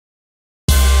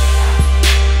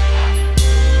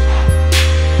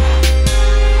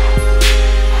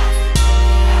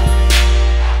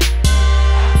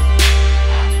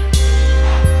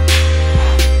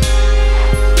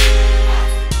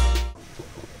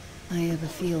I have a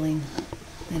feeling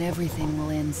that everything will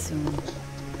end soon.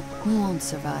 We won't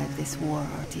survive this war,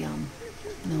 Artyom.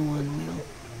 No one will.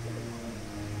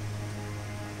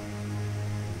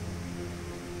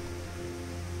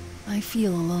 I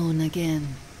feel alone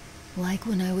again. Like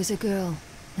when I was a girl,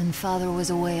 and Father was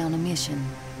away on a mission.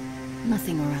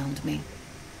 Nothing around me.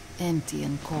 Empty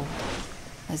and cold.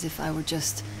 As if I were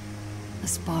just a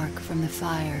spark from the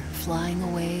fire, flying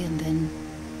away and then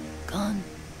gone.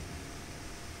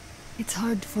 It's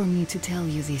hard for me to tell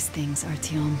you these things,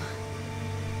 Artyom.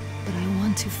 But I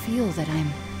want to feel that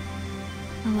I'm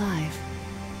alive.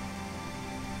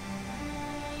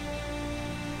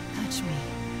 Touch me.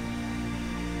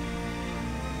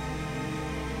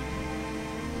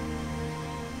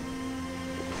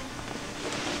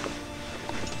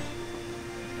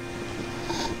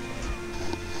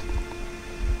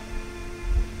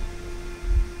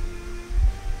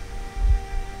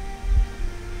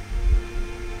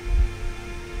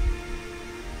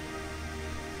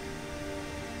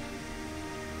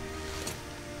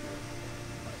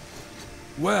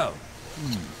 Well,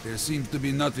 there seems to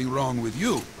be nothing wrong with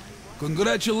you.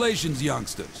 Congratulations,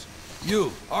 youngsters.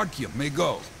 You, Artyom, may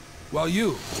go. While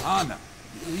you, Anna,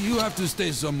 you have to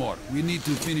stay some more. We need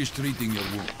to finish treating your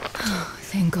wound.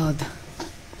 Thank God.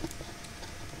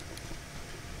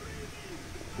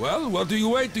 Well, what are you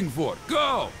waiting for?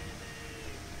 Go!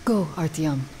 Go,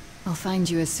 Artyom. I'll find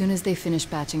you as soon as they finish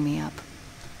patching me up.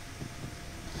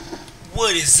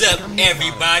 What is up,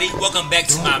 everybody? Welcome back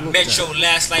to my Metro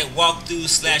Last Light walkthrough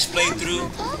slash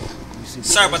playthrough.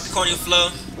 Sorry about the corny flow,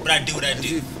 but I do what I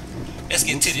do. Let's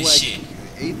get to this shit.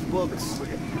 8 books.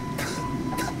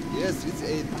 Yes, it's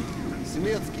 8.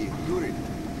 Semetsky, Yuri.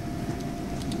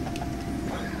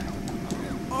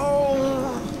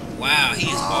 Wow, he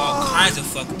is all kinds of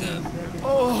fucked up.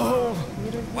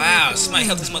 Wow, somebody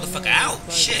help this motherfucker out.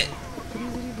 Shit.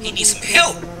 He needs some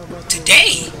help.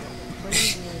 Today.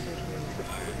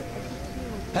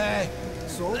 Hey!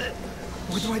 So?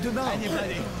 What do I do now?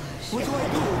 What do I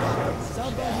do?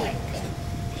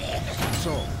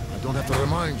 So, I don't have to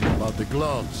remind you about the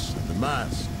gloves and the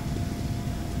mask.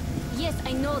 Yes,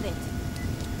 I know that.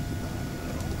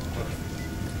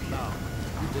 Now,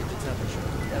 you take the temperature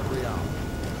every hour.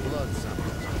 Blood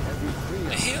samples every 3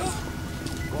 The hours. hell?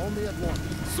 Call me at 1.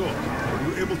 So, are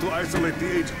you able to isolate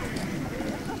the agent?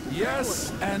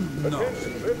 Yes and no.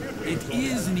 It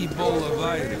is an Ebola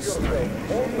virus strain,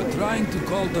 but trying to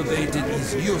cultivate it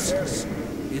is useless.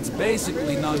 It's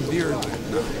basically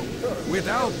non-virulent now,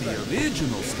 without the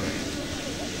original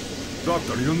strain.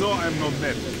 Doctor, you know I'm no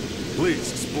medic.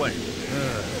 Please, explain.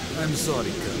 I'm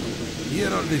sorry, Colonel. Here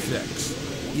are the facts.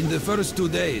 In the first 2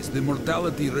 days, the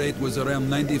mortality rate was around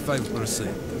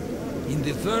 95%. In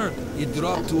the third, it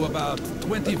dropped to about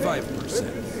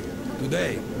 25%.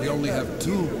 Today, we only have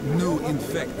 2 new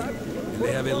infected, and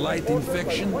they have a light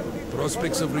infection,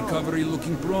 prospects of recovery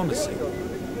looking promising.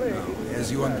 Now,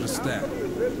 as you understand,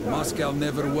 Moscow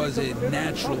never was a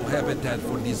natural habitat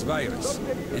for this virus,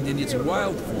 and in its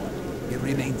wild form, it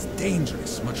remains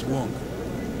dangerous much longer.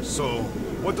 So,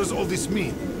 what does all this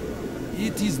mean?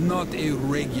 It is not a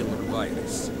regular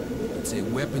virus. It's a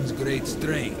weapons-grade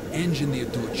strain,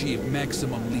 engineered to achieve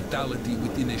maximum lethality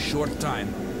within a short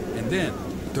time, and then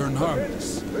turn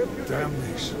harmless.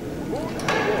 Damnation.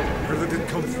 Where did it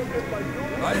come from?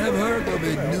 I have heard of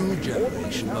a new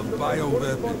generation of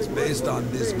bioweapons based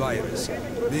on this virus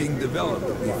being developed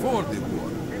before the war.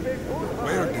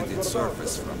 Where did it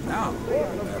surface from now,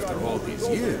 after all these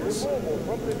years?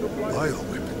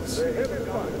 Bioweapons.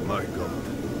 My God.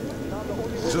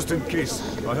 Just in case,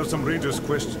 I have some Rangers'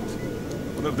 questions.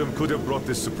 One of them could have brought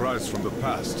this surprise from the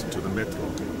past to the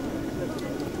Metro.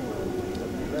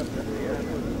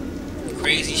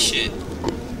 Crazy shit.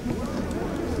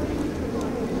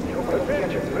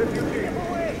 Attention, refugees.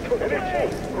 Any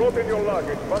food brought in your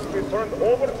luggage must be turned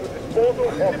over to disposal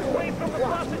officers.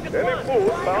 Any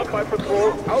food found by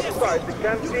patrols outside the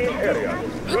canteen area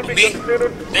will be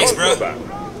considered Thanks, bro.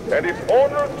 contraband. And its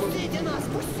owner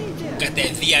Got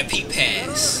that VIP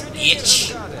pass,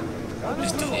 bitch.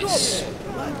 Let's do this.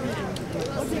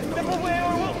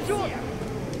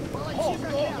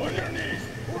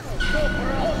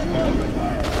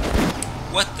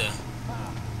 What the?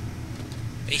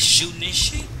 They shooting this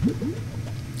shit?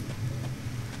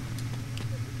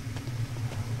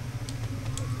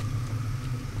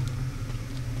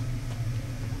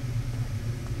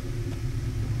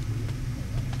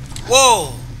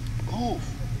 Whoa!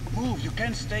 Move, you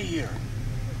can't stay here.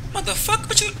 Motherfucker,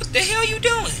 what the hell you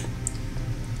doing?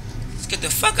 Let's get the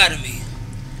fuck out of me.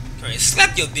 Alright,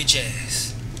 slap your bitch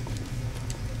ass.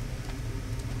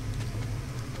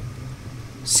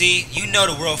 See, you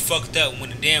know the world fucked up when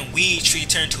the damn weed tree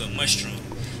turned to a mushroom.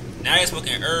 Now they're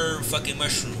smoking herb fucking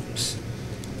mushrooms.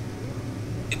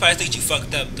 They probably think you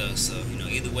fucked up though, so you know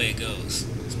either way it goes.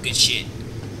 Some good shit.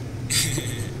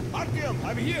 Artyom,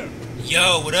 I'm here.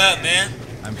 Yo, what up, man?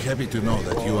 I'm happy to know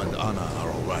that you and Anna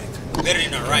are alright. Better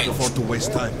than alright. Can't afford to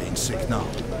waste time being sick now.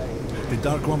 The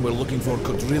Dark One we're looking for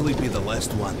could really be the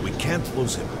last one. We can't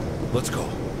lose him. Let's go.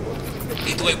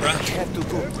 Either way, bro. I have to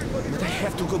go. But I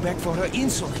have to go back for her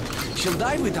insulin. She'll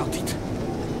die without it.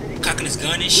 Cocking his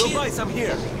gun and You shit. guys, I'm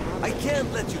here. I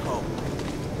can't let you go.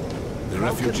 The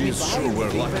refugees sure were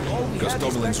lucky, because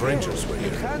Tomelin's Rangers were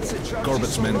here.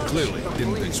 Corbett's men clearly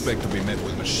didn't expect to be met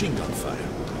with machine gun fire.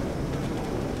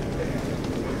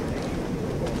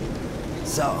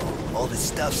 So, all this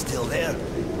stuff still there?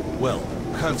 Well,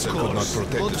 Hansa could not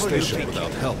protect the station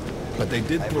without help, but they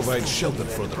did provide shelter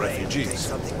for the refugees.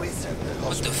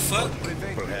 What the fuck?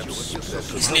 Perhaps that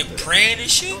could Isn't help it them. praying and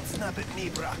shit? Snap at me,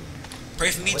 bruh.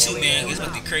 Pray for me too, man. It's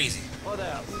about to be crazy.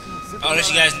 I'll let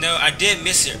you guys know. I did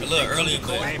miss it a little earlier,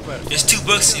 but there's two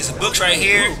books. There's a book right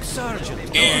here,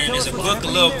 and there's a book a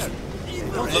little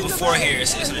before here.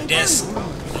 It's on the desk, on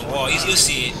the wall. You'll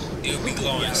see it. It'll be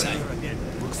glowing inside.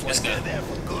 Let's go.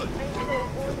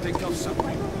 Think of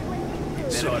something.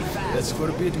 Sorry, that's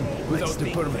forbidden without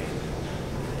the permit.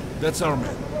 That's our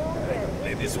man.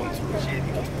 Let this one through.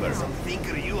 What person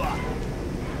thinker you are?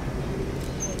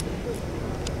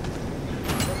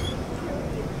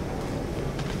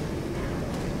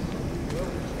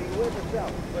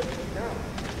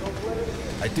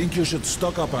 I think you should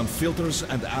stock up on filters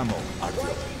and ammo,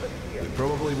 Artyom. We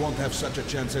probably won't have such a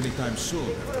chance anytime soon,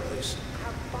 after this.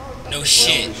 No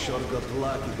shit. Sure got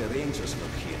lucky the Rangers were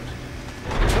here.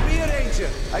 Come here, Ranger.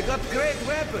 I got great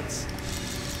weapons.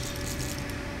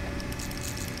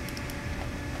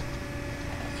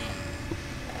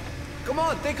 Come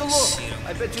on, take a look.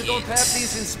 I bet you don't have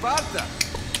these in Sparta.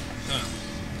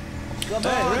 Come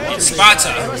on, In Sparta.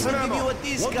 Let me give you a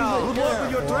discount. Good luck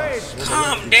with your trade.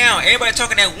 Calm down. Everybody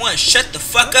talking at once. Shut the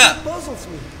fuck up. Puzzles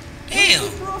me. Damn.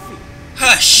 Where's the profit?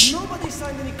 Hush. Nobody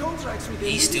signed any contracts with them.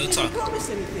 He's still They didn't talking. promise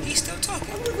anything. He's still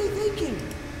talking. What were they thinking?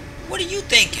 What are you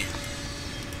thinking?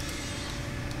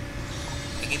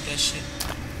 I get that shit.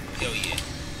 Hell yeah.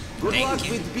 Good Thank luck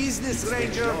you. with business,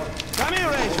 Ranger. Come here,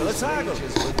 Ranger. Let's haggle.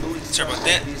 Sorry about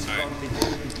that.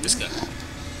 Alright. Let's go.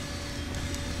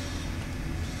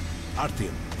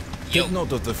 Artyom, Yo. take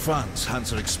note of the funds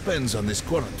Hansa expends on this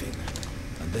quarantine.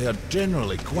 And they are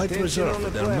generally quite reserved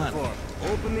with their money.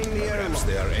 Opening the Perhaps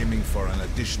they are aiming for an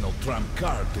additional trump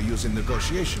card to use in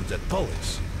negotiations at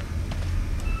Polis.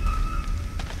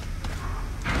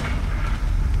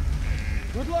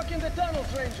 Good luck in the tunnels,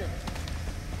 Ranger.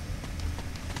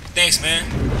 Thanks, man.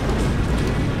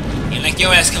 And like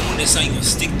your ass come on this song, you gonna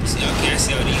stick. See, okay, I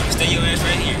see how you gonna stay your ass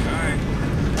right here. Alright.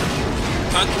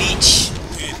 Punk Beach.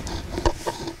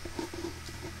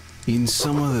 In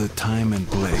some other time and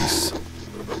place,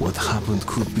 what happened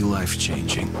could be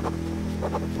life-changing.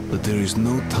 But there is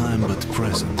no time but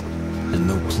present, and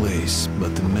no place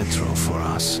but the metro for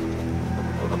us.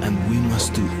 And we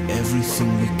must do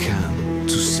everything we can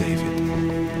to save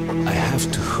it. I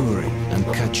have to hurry and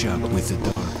catch up with the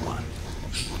Dark One.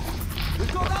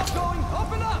 We've got outgoing.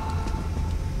 Open up!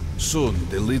 Soon,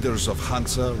 the leaders of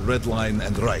Hansa, Red Line,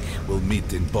 and Reich will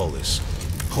meet in Polis,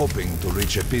 hoping to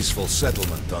reach a peaceful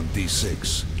settlement on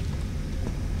D6.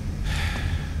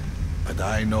 But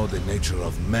I know the nature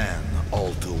of man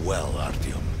all too well,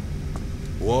 Artyom.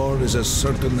 War is as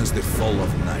certain as the fall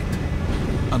of night,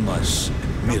 unless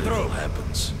a miracle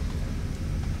happens.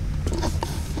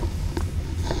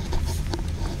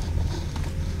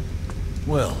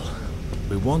 Well,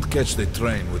 we won't catch the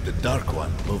train with the Dark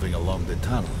One moving along the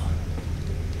tunnel.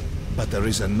 But there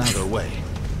is another way.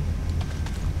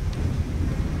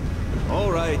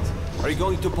 All right. Are you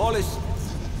going to Polis?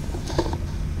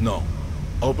 No.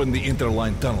 Open the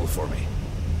Interline tunnel for me.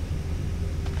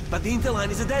 But the Interline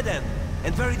is a dead end,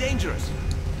 and very dangerous.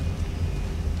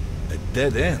 A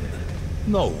dead end?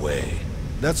 No way.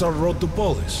 That's our road to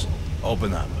Polis.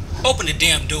 Open up. Open the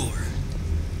damn door.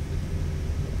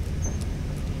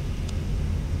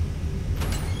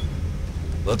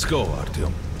 Let's go,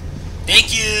 Artyom.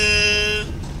 Thank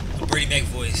you. A Brady Mac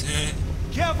voice.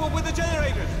 Careful with the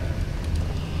generators!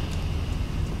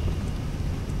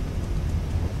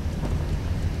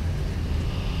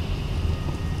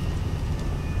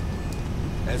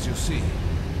 As you see,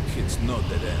 it's no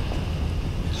dead end.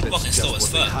 Fucking That's slow just as what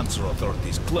the fuck. Hansa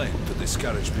authorities claim to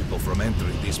discourage people from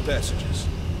entering these passages.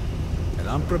 An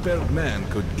unprepared man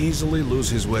could easily lose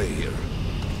his way here,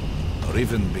 or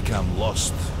even become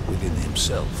lost within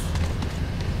himself.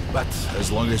 But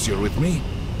as long as you're with me,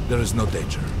 There is no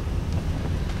danger.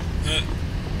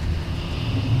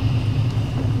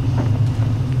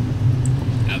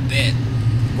 I bet.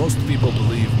 Most people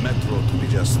believe Metro to be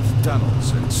just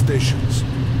tunnels and stations.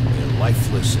 A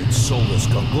lifeless and soulless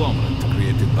conglomerate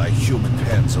created by human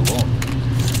hands alone.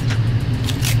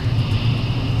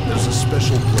 There's a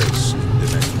special place in the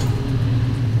Metro.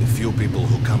 The few people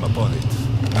who come upon it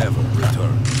never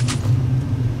return.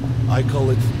 I call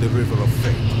it the River of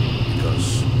Fate,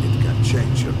 because it can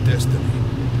change your destiny,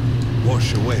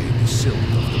 wash away the silt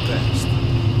of the past,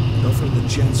 and offer the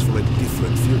chance for a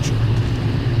different future.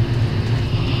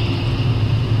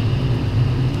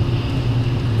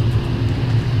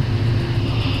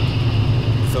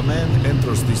 If a man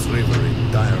enters this river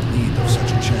in dire need of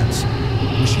such a chance,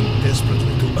 wishing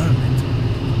desperately to earn it,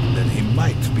 then he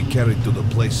might be carried to the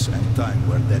place and time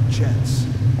where that chance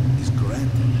is granted.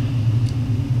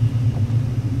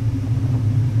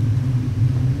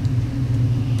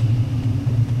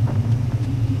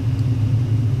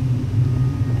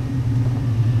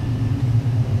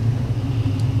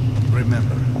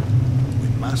 Remember, we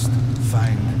must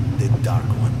find the Dark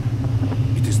One.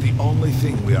 It is the only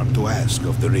thing we are to ask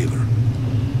of the river.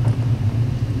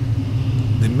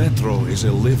 The Metro is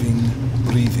a living,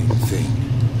 breathing thing,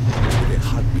 with a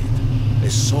heartbeat, a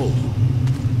soul,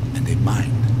 and a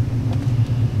mind.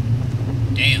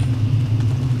 Damn.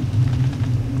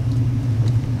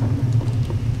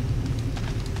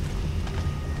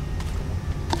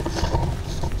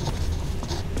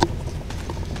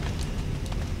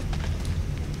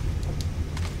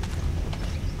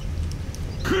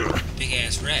 Big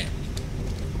ass rat.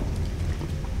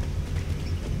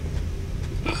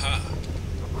 Aha.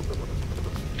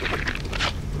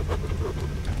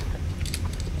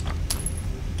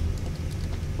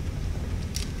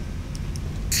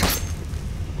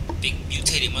 Big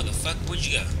mutated motherfucker. Where'd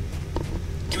you go?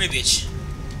 Come here, bitch.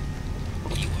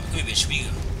 There you are. Come here, bitch. Where you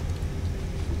go?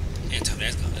 Yeah, Tom,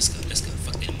 let's go. Let's go. Let's go.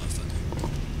 Fuck that motherfucker.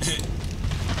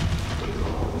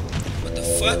 What the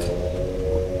fuck?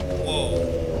 Whoa.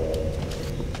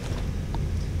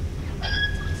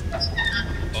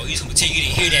 Oh, you just gonna pretend you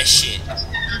didn't hear that shit.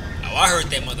 Oh, I heard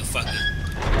that motherfucker.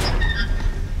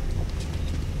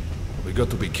 We got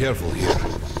to be careful here.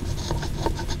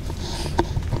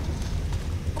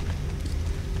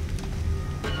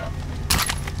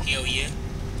 Hell yeah.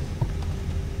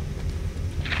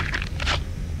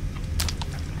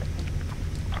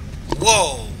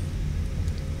 Whoa.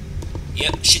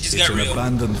 Yep, shit just got It's an real.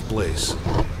 abandoned place.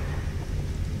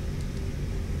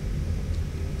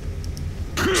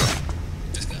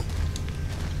 Let's go.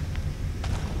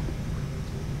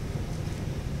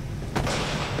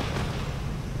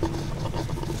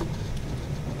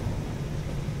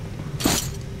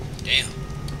 Damn.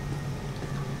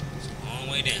 It's a long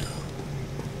way down.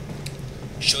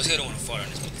 Sure as hell don't want to fall on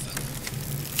this motherfucker.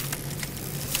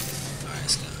 Alright,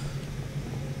 let's go.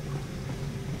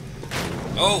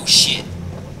 Oh shit.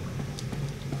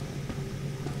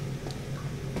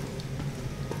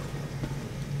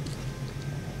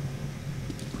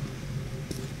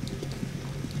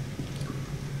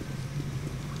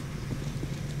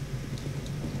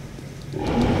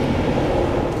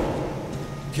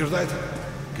 Hear that?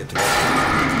 Get to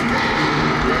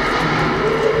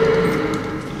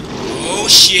Oh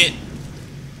shit.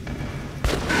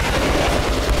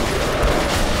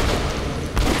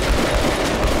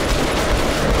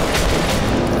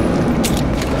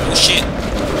 Oh shit.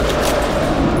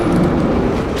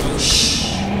 Oh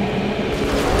shh.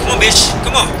 Come on, bitch.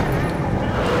 Come on.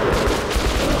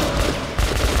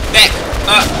 Back.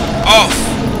 Up. Off.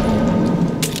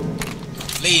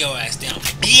 Lay your ass down,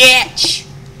 bitch.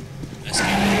 Let's go.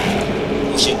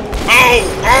 Oh shit. Oh!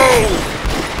 Oh!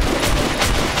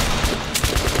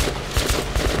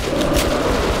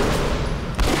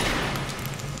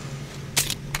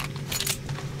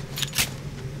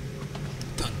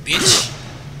 Punk bitch.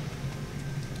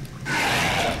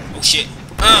 Oh shit.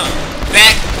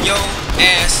 Back your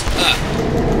ass up.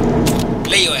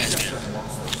 Lay your ass down.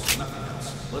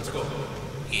 Let's go.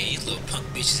 Yeah, these little punk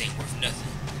bitches ain't worth nothing.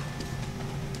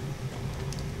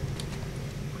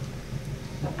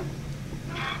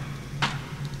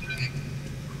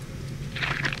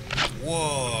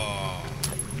 Whoa.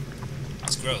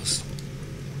 That's gross.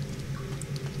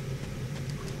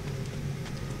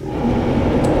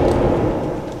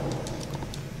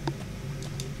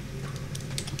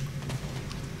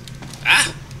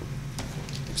 Ah!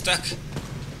 Stuck.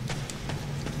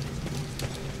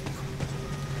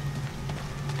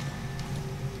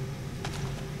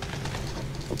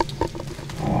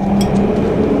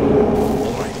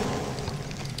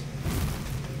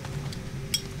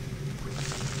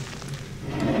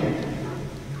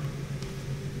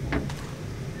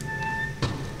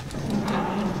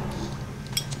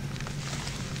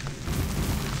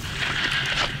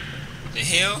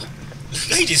 hell?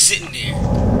 He just sitting there.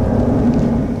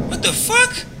 What the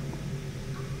fuck?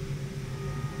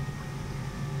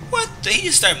 What the? He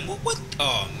just started moving. What?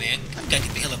 Oh man, I gotta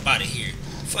get the hell up out of here.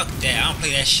 Fuck that. I don't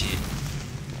play that shit.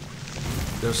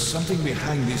 There's something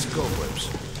behind these cobwebs.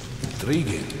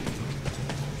 Intriguing.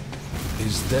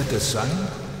 Is that a sign?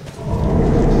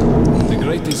 The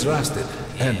grate is rusted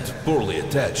and poorly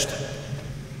attached.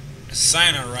 A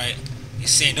sign, alright.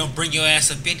 It's saying don't bring your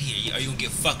ass up in here or you gonna get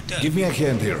fucked up. Give me a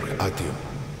hand here, Artyom.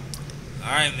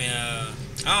 Alright, man.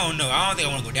 I don't know. I don't think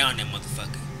I wanna go down there,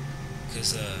 motherfucker.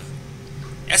 Cause,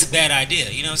 that's a bad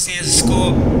idea. You know what I'm saying? It's a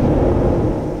score.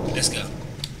 Let's go.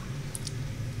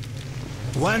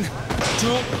 1,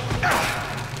 2.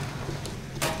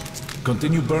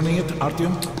 Continue burning it,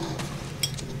 Artyom.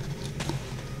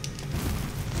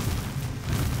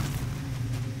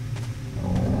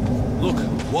 Look,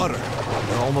 water.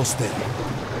 We're almost there.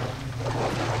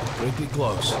 Pretty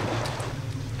close.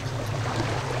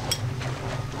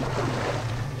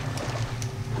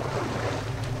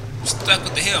 I'm stuck.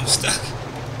 What the hell? I'm stuck.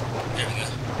 There we go.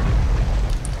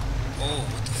 Oh,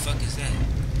 what the fuck is that?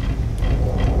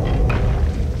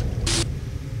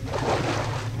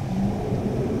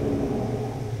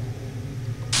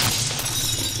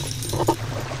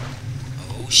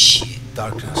 Oh shit.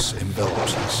 Darkness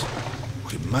envelops us.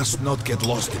 We must not get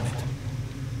lost in it.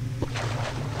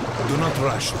 Do not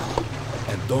rush now,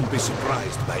 and don't be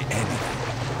surprised by anything.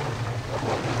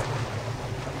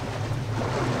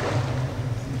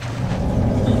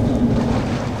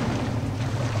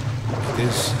 It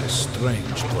is a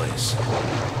strange place.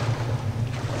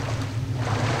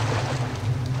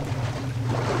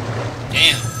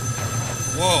 Damn.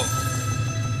 Whoa.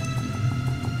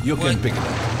 You can pick it up.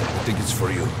 I think it's for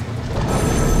you.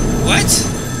 What?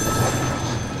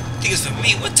 I think it's for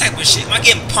me? What type of shit? Am I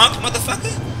getting punked,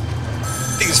 motherfucker?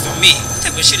 I think it's for me. What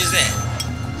type of shit is that?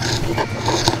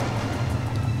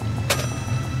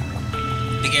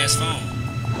 Big ass phone.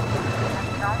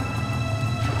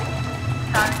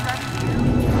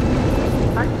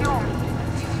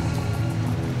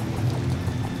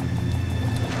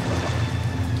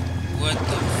 What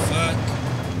the fuck?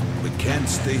 We can't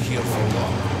stay here for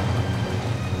long.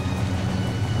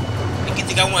 You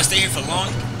think I want to stay here for long?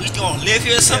 We gonna live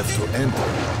here or something? We have to enter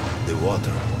the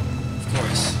water. Of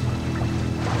course.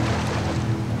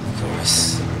 Of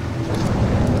course.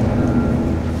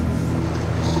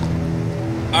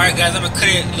 Alright guys, I'm gonna cut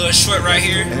it a little short right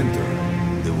here. Enter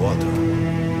the water.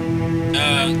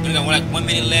 We got like 1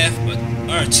 minute left, but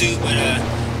or 2, but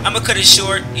I'm gonna cut it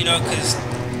short, you know, cause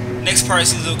next part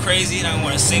seems a little crazy and I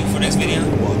want to save it for next video.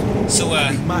 So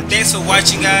thanks for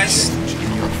watching, guys.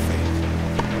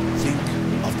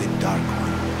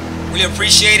 Really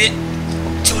appreciate it.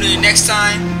 Tune in next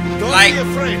time. Don't like, be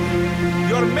afraid.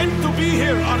 You're meant to be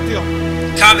here, Artyom.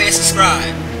 comment, and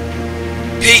subscribe.